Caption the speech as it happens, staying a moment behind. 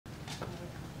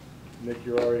Nick,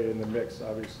 you're already in the mix,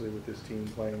 obviously, with this team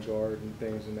playing guard and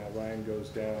things, and now Ryan goes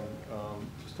down.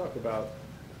 Just talk about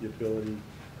the ability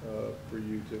for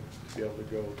you to be able to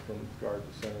go from guard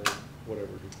to center,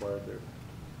 whatever's required there.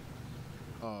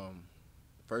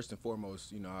 First and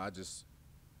foremost, I just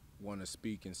want to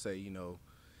speak and say,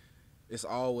 it's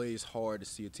always hard to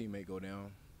see a teammate go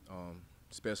down,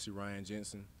 especially Ryan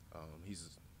Jensen.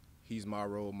 He's my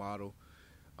role model.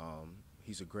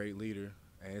 He's a great leader,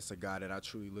 and it's a guy that I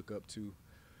truly look up to.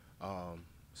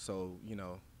 So,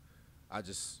 I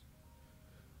just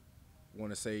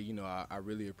want to say, I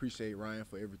really appreciate Ryan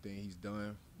for everything he's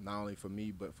done, not only for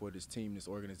me, but for this team, this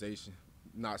organization.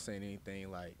 Not saying anything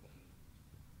like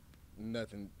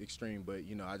nothing extreme, but,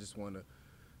 I just want to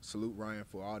salute Ryan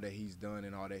for all that he's done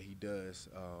and all that he does.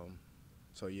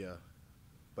 So, yeah.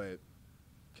 But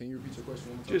can you repeat your question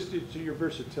one more time? Just to your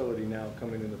versatility now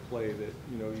coming into play that,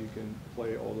 you can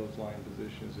play all those line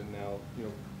positions and now,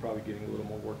 probably getting a little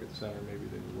more work at center maybe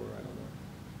than you were, I don't know.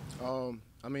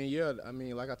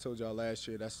 Like I told y'all last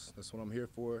year, that's what I'm here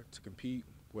for, to compete,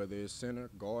 whether it's center,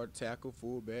 guard, tackle,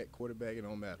 fullback, quarterback, it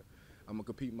don't matter. I'm going to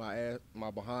compete my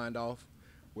behind off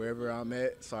wherever I'm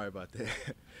at. Sorry about that.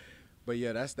 But,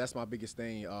 yeah, that's my biggest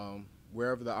thing.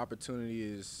 Wherever the opportunity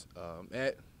is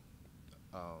at,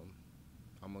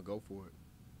 I'm going to go for it.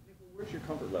 Where's your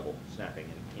comfort level snapping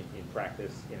in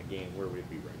practice, in a game? Where would it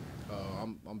be right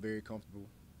now? I'm very comfortable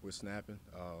with snapping.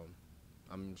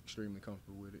 I'm extremely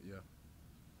comfortable with it, yeah.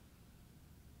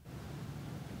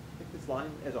 I think this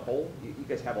line as a whole, you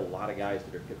guys have a lot of guys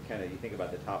that are kind of, you think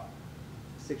about the top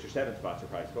 6 or 7 spots are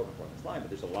probably spoken for in this line, but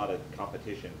there's a lot of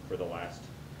competition for the last,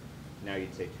 now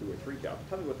you'd say 2 or 3 jobs.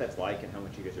 Tell me what that's like and how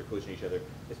much you guys are pushing each other,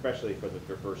 especially for the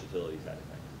versatility side of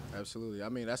things.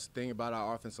 Absolutely. That's the thing about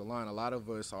our offensive line. A lot of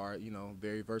us are,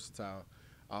 very versatile,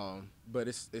 but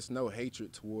it's no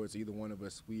hatred towards either one of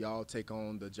us. We all take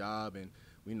on the job, and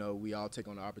we all take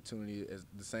on the opportunity as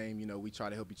the same. We try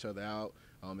to help each other out.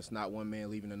 It's not one man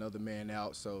leaving another man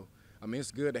out. So,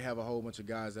 it's good to have a whole bunch of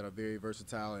guys that are very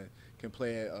versatile and can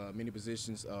play at many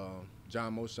positions.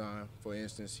 John Moshon, for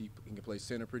instance, he can play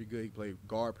center pretty good. He can play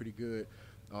guard pretty good.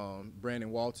 Brandon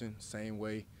Walton, same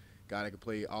way. Guy that can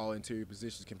play all interior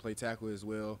positions, can play tackle as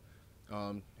well.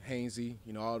 Hainsey,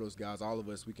 all those guys, all of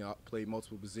us, we can play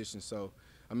multiple positions. So,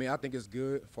 I think it's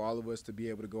good for all of us to be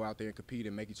able to go out there and compete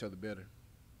and make each other better.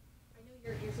 I know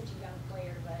you're such a young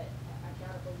player, but I've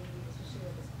got to believe, especially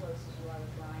with as close as you are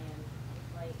with Ryan,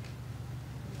 like,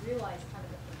 you realize kind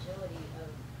of the fragility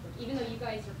of, like, even though you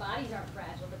guys, your bodies aren't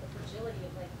fragile, but the fragility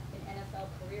of, like, an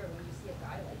NFL career when you see a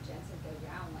guy like Jensen go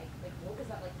down. Like what was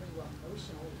that like for you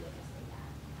emotionally witnessing that?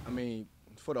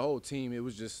 For the whole team, it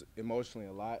was just emotionally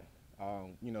a lot.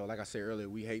 Like I said earlier,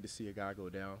 we hate to see a guy go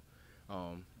down,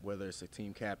 whether it's a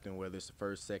team captain, whether it's the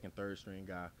first, second, third string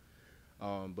guy.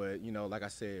 But, like I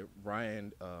said,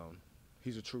 Ryan,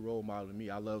 he's a true role model to me.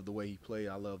 I love the way he plays.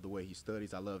 I love the way he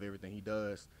studies. I love everything he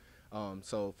does.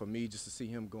 So for me, just to see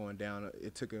him going down,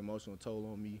 it took an emotional toll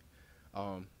on me.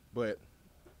 But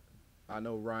I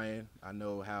know Ryan. I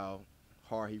know how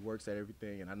hard he works at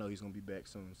everything, and I know he's going to be back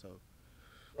soon. So.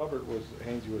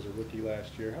 Hainsey was a rookie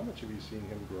last year. How much have you seen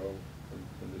him grow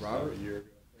from this time a year ago?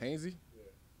 Hainsey? Yeah.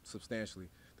 Substantially.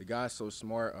 The guy's so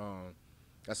smart.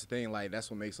 That's the thing. Like, that's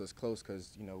what makes us close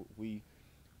because, we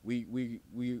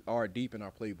are deep in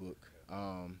our playbook.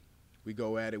 We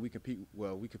go at it. We compete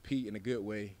in a good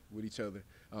way with each other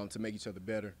to make each other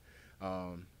better.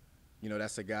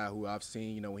 That's a guy who I've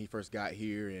seen, when he first got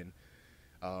here, and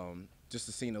just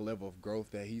to see the level of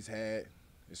growth that he's had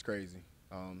is crazy.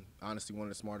 Honestly, one of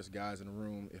the smartest guys in the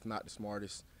room, if not the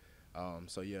smartest.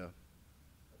 So, yeah.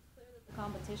 It's clear that the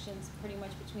competition's pretty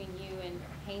much between you and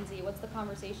Hainsey. What's the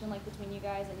conversation like between you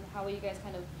guys, and how will you guys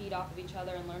kind of feed off of each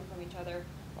other and learn from each other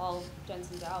while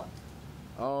Jensen's out?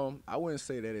 I wouldn't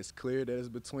say that it's clear that it's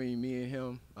between me and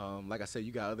him. Like I said,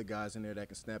 you got other guys in there that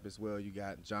can snap as well. You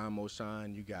got John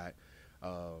Moshon, you got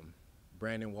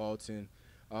Brandon Walton.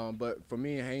 But for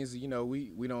me and Hainsey,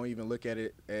 we don't even look at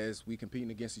it as we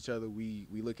competing against each other. We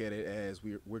look at it as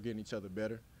we're getting each other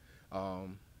better.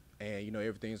 And,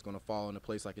 everything's going to fall into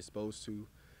place like it's supposed to.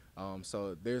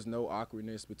 So there's no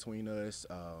awkwardness between us.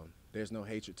 There's no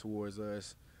hatred towards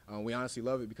us. We honestly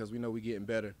love it because we know we're getting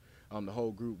better. The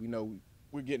whole group, we know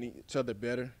we're getting each other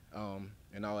better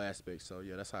in all aspects. So,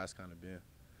 yeah, that's how it's kind of been.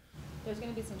 There's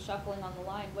going to be some shuffling on the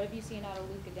line. What have you seen out of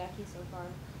Luke Adeki so far?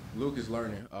 Luke is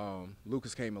learning.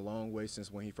 Lucas came a long way since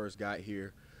when he first got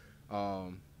here,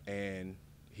 and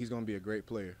he's going to be a great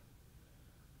player.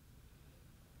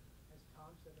 Has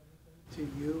Tom said anything to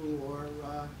you or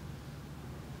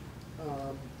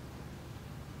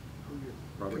who you're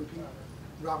Robert?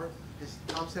 Robert? Has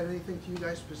Tom said anything to you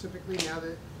guys specifically now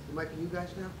that it might be you guys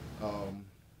now?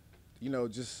 You know,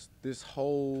 just this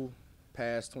whole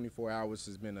past 24 hours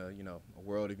has been a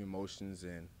world of emotions,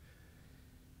 and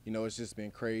you know, it's just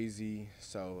been crazy.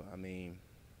 So I mean,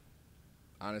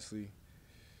 honestly,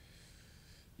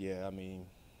 yeah, I mean,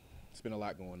 it's been a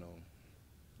lot going on.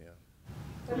 Yeah.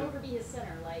 So in order to be his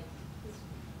center, like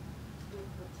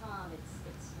with Tom,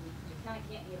 you kind of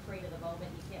can't be afraid of the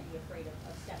moment. You can't be afraid of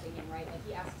stepping in, right? Like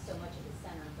he asks so much of his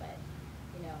center, but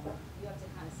you know, you have to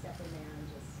kind of step in there and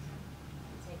just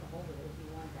take a hold of it if you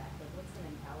want that. Like, what's the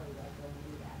mentality like going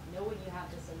into that, knowing you have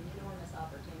this enormous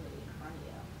opportunity in front of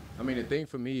you? I mean, the thing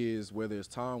for me is whether it's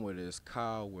Tom, whether it's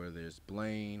Kyle, whether it's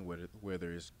Blaine,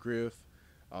 whether it's Griff,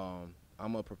 I'm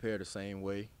gonna prepare the same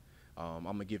way. I'm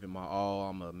gonna give it my all.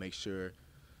 I'm gonna make sure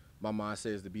my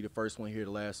mindset is to be the first one here,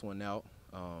 the last one out.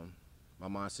 My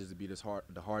mindset is to be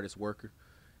the hardest worker,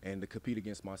 and to compete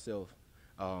against myself.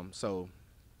 So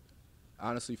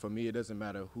honestly, for me, it doesn't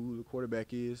matter who the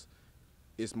quarterback is.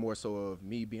 It's more so of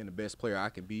me being the best player I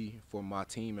can be for my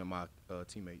team and my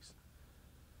teammates.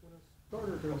 When a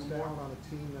starter goes down on a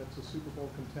team that's a Super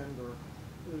Bowl contender,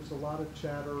 there's a lot of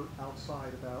chatter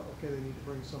outside about, okay, they need to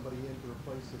bring somebody in to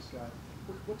replace this guy.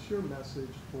 What's your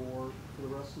message for the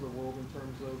rest of the world in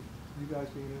terms of you guys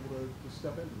being able to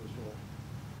step into this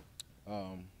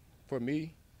role? For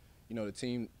me, you know, the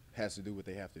team has to do what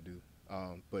they have to do.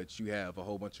 But you have a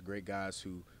whole bunch of great guys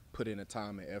who put in the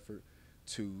time and effort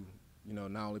to, you know,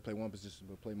 not only play one position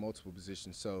but play multiple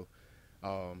positions. So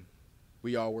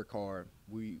we all work hard.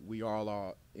 We are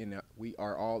all in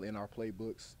our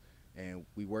playbooks, and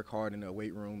we work hard in the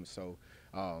weight room. So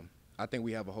I think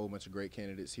we have a whole bunch of great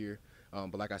candidates here.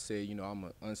 But like I said, you know, I'm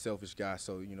an unselfish guy,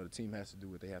 so you know the team has to do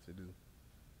what they have to do.